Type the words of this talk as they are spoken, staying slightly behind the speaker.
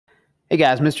Hey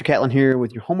guys, Mr. Catlin here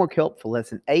with your homework help for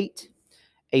lesson 8.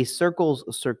 A circle's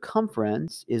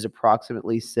circumference is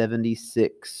approximately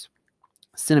 76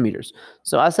 centimeters.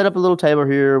 So I set up a little table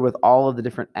here with all of the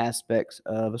different aspects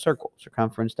of a circle: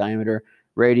 circumference, diameter,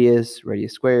 radius,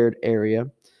 radius squared, area.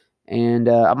 And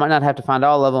I might not have to find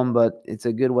all of them, but it's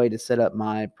a good way to set up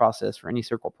my process for any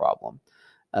circle problem.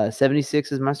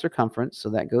 76 is my circumference, so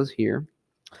that goes here.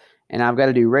 And I've got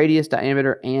to do radius,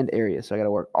 diameter, and area. So I got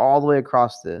to work all the way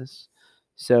across this.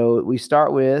 So we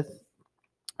start with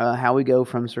how we go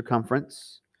from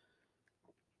circumference,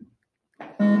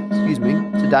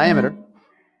 to diameter.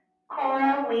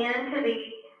 Cora, Wynn to the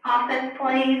office,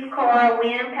 please. Cora,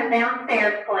 Wynn, come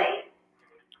downstairs, please.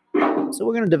 So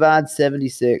we're going to divide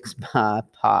 76 by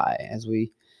pi as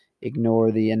we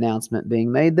ignore the announcement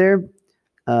being made there,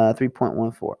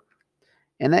 3.14.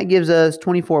 And that gives us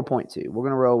 24.2. We're going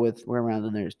to roll with, we're around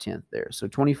in there's 10th there. So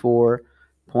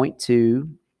 24.2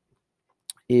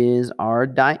 is our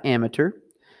diameter.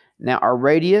 Now our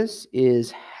radius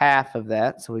is half of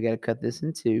that, so we got to cut this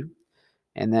in two,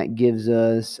 and that gives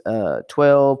us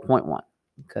 12.1.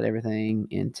 Cut everything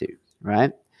in two,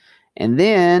 right? And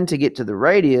then to get to the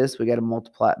radius, we got to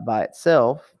multiply it by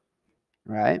itself,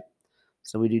 right?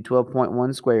 So we do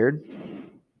 12.1 squared.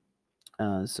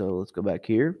 So let's go back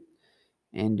here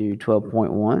and do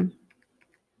 12.1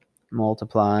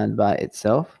 multiplied by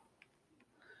itself.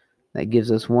 That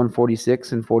gives us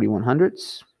 146 and 41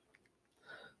 hundredths.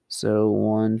 So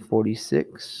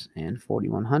 146 and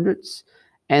 41 hundredths.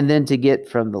 And then to get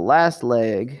from the last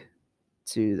leg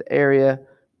to the area,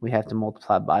 we have to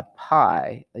multiply by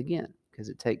pi again, because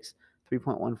it takes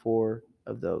 3.14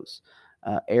 of those.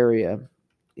 Area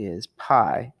is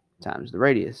pi times the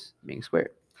radius being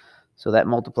squared. So that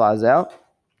multiplies out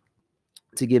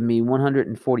to give me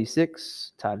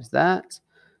 146 times that.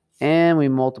 And we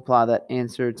multiply that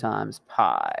answer times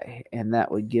pi. And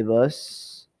that would give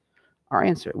us our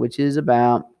answer, which is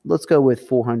about, let's go with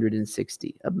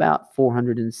 460. About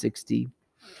 460.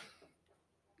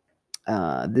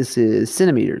 This is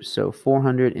centimeters. So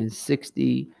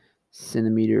 460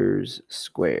 centimeters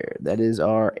squared. That is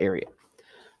our area.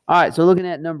 All right, so looking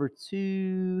at number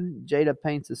 2, Jada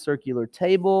paints a circular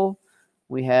table.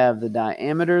 We have the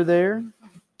diameter there,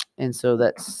 and so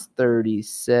that's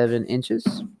 37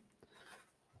 inches.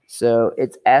 So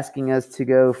it's asking us to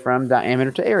go from diameter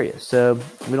to area. So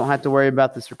we don't have to worry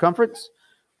about the circumference.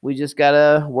 We just got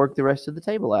to work the rest of the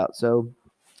table out. So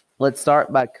let's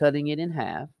start by cutting it in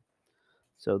half.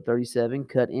 So 37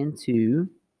 cut in 2.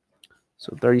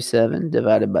 So 37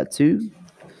 divided by 2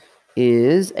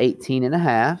 is 18 and a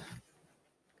half.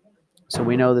 So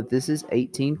we know that this is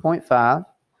 18.5.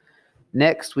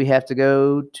 Next, we have to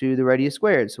go to the radius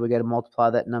squared. So we got to multiply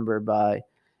that number by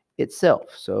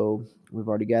itself. So we've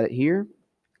already got it here.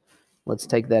 Let's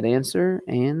take that answer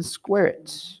and square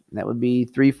it. That would be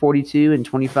 342 and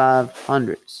 25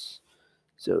 hundredths.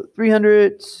 So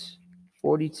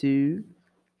 342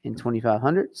 and 25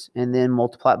 hundredths, and then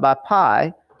multiply it by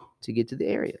pi to get to the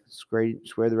area. Square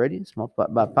the radius, multiply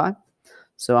it by pi.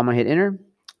 So I'm going to hit enter.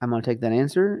 I'm going to take that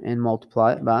answer and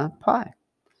multiply it by pi.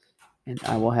 And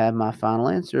I will have my final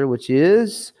answer, which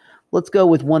is, let's go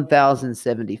with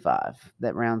 1,075.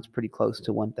 That rounds pretty close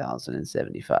to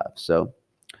 1,075. So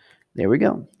there we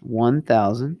go.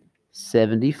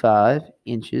 1,075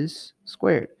 inches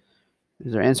squared.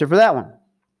 There's our answer for that one.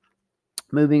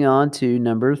 Moving on to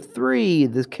number 3,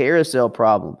 this carousel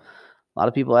problem. A lot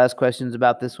of people ask questions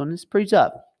about this one. It's pretty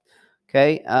tough.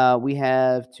 Okay, we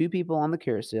have 2 people on the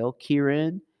carousel,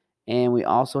 Kieran, and we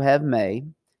also have May.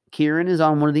 Kieran is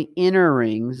on one of the inner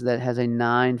rings that has a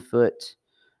 9-foot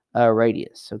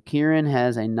radius. So Kieran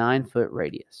has a 9-foot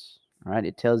radius. All right,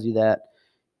 it tells you that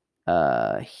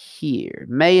here.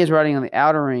 May is riding on the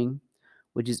outer ring,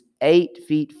 which is 8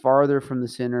 feet farther from the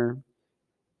center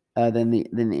than the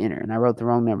inner. And I wrote the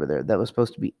wrong number there. That was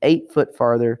supposed to be 8 foot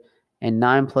farther, and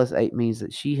 9 plus 8 means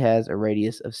that she has a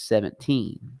radius of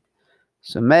 17.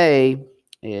 So May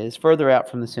is further out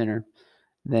from the center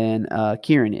than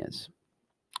Kieran is.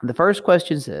 The first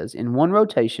question says, in one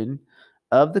rotation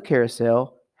of the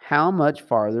carousel, how much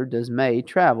farther does May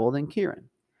travel than Kieran?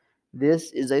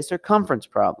 This is a circumference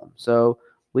problem, so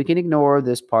we can ignore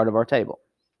this part of our table.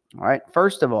 All right,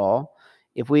 first of all,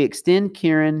 if we extend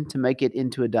Kieran to make it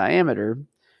into a diameter,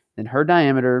 then her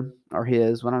diameter, or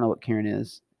his, well, I don't know what Kieran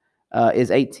is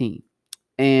 18.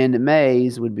 And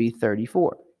May's would be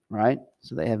 34, right?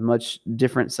 So they have much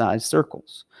different sized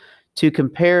circles. To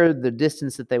compare the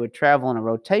distance that they would travel in a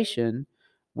rotation,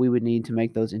 we would need to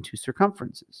make those into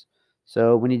circumferences.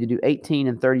 So we need to do 18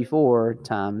 and 34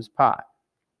 times pi.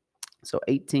 So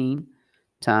 18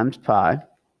 times pi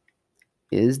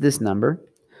is this number,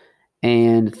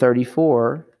 and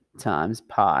 34 times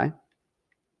pi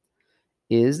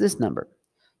is this number.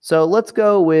 So let's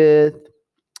go with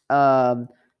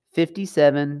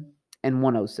 57 and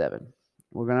 107.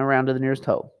 We're going to round to the nearest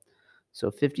whole. So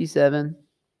 57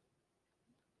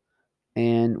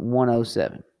 and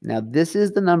 107. Now, this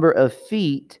is the number of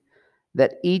feet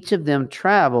that each of them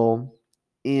travel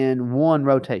in one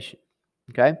rotation.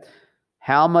 Okay?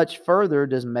 How much further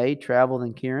does May travel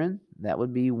than Kieran? That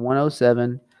would be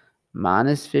 107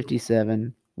 minus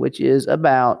 57, which is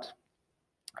about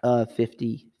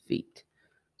 50 feet.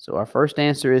 So our first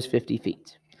answer is 50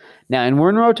 feet. Now, in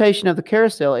one rotation of the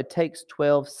carousel, it takes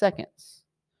 12 seconds.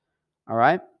 All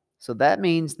right? So that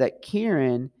means that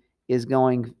Kieran is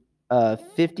going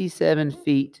 57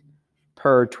 feet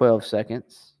per 12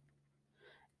 seconds,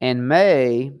 and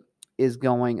May is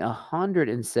going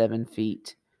 107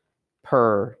 feet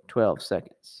per 12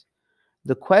 seconds.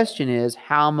 The question is,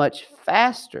 how much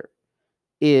faster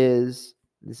is,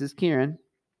 this is Kieran,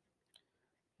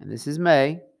 and this is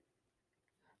May,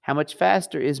 how much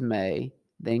faster is May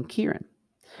than Kieran?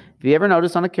 If you ever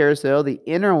notice on a carousel, the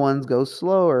inner ones go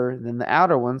slower than the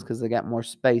outer ones because they got more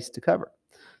space to cover.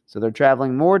 So they're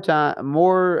traveling more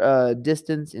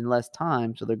distance in less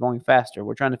time, so they're going faster.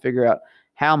 We're trying to figure out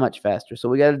how much faster. So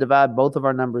we got to divide both of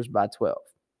our numbers by 12.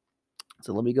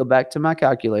 So let me go back to my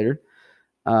calculator.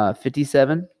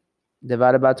 57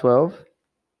 divided by 12.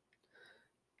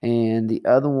 And the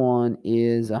other one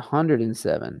is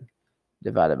 107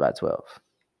 divided by 12.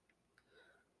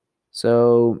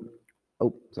 So,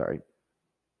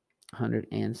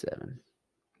 107.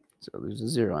 So there's a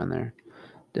 0 in there.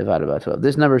 Divided by 12.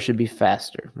 This number should be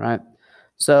faster, right?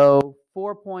 So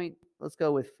let's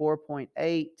go with 4.8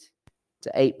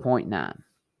 to 8.9.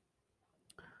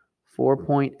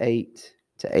 4.8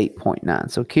 to 8.9.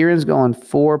 So Kieran's going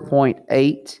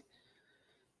 4.8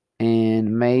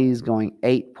 and May's going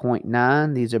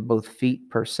 8.9. These are both feet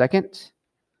per second.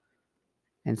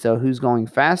 And so who's going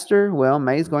faster? Well,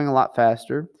 May's going a lot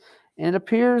faster. And it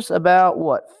appears about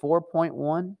what?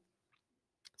 4.1.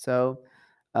 So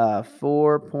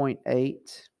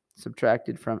 4.8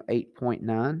 subtracted from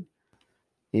 8.9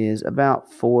 is about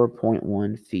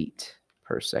 4.1 feet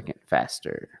per second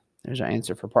faster. There's our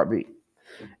answer for part B.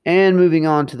 And moving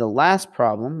on to the last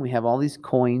problem, we have all these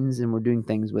coins and we're doing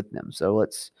things with them. So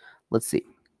let's see.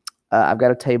 I've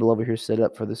got a table over here set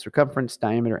up for the circumference,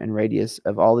 diameter, and radius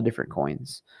of all the different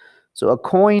coins. So a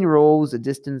coin rolls a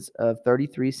distance of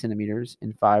 33 centimeters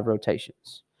in 5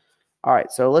 rotations. All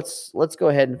right, so let's go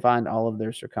ahead and find all of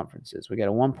their circumferences. We got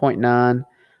a 1.9,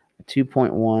 a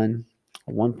 2.1,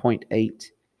 a 1.8,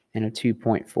 and a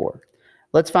 2.4.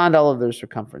 Let's find all of their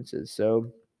circumferences.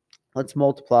 So let's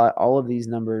multiply all of these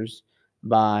numbers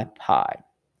by pi.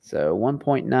 So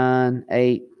 1.9,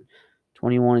 8,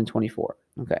 21, and 24.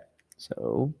 Okay,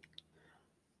 so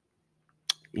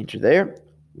enter there.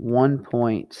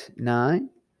 1.9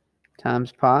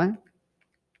 times pi.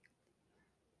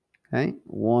 Okay,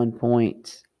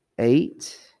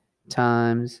 1.8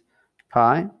 times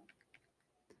pi,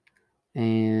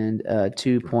 and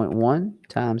 2.1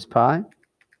 times pi,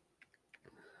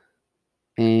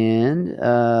 and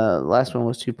last one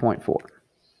was 2.4.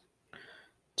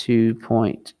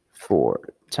 2.4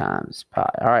 times pi.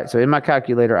 All right, so in my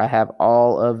calculator, I have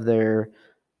all of their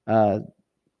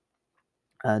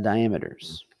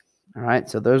diameters. All right,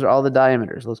 so those are all the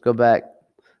diameters. Let's go back.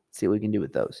 See what we can do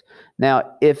with those.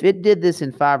 Now, if it did this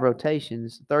in 5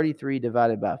 rotations, 33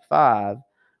 divided by 5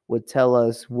 would tell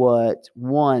us what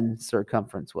one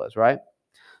circumference was, right?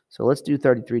 So let's do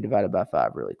 33 divided by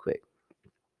 5 really quick.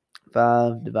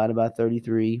 5 divided by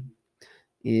 33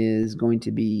 is going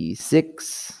to be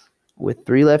 6 with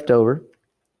 3 left over.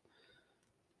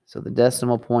 So the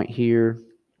decimal point here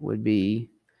would be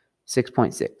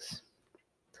 6.6.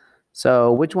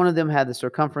 So which one of them had the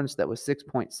circumference that was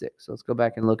 6.6? So let's go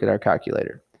back and look at our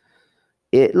calculator.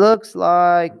 It looks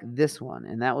like this one,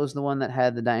 and that was the one that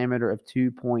had the diameter of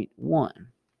 2.1.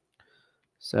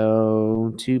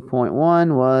 So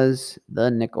 2.1 was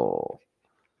the nickel.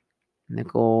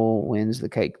 Nickel wins the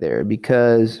cake there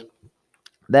because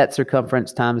that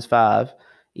circumference times 5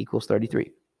 equals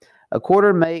 33. A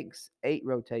quarter makes 8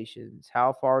 rotations.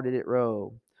 How far did it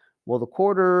roll? Well, the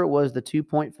quarter was the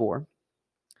 2.4.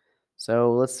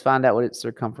 So let's find out what its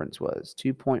circumference was.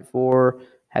 2.4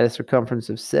 had a circumference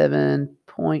of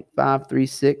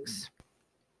 7.536.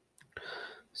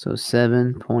 So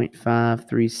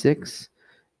 7.536.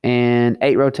 And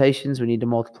 8 rotations, we need to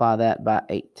multiply that by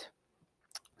 8.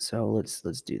 So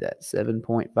let's do that.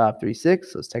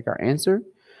 7.536. Let's take our answer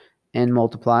and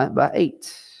multiply it by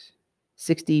 8.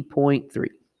 60.3.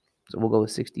 So we'll go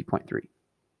with 60.3.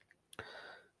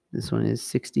 This one is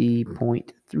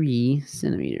 60.3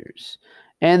 centimeters.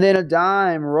 And then a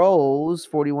dime rolls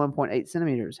 41.8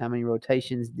 centimeters. How many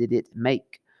rotations did it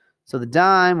make? So the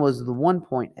dime was the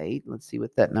 1.8. Let's see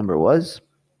what that number was.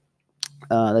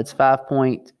 That's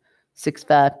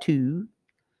 5.652.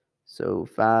 So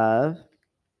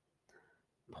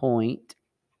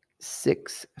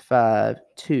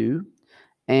 5.652.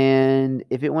 And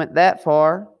if it went that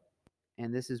far,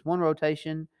 and this is one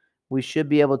rotation, we should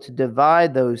be able to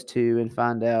divide those two and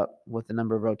find out what the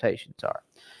number of rotations are.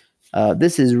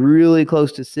 This is really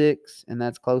close to 6, and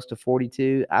that's close to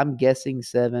 42. I'm guessing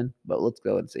 7, but let's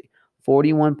go and see.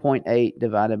 41.8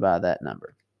 divided by that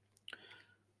number.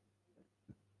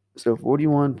 So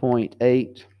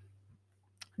 41.8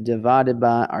 divided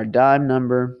by our dime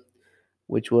number,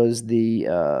 which was the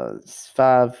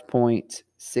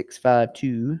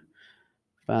 5.652.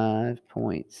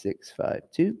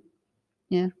 5.652.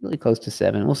 Yeah, really close to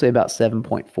 7. We'll say about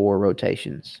 7.4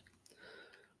 rotations.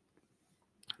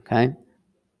 Okay.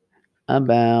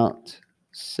 About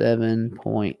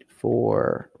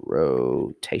 7.4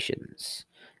 rotations.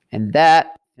 And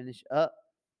that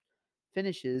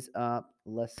finishes up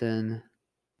lesson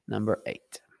number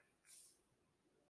 8.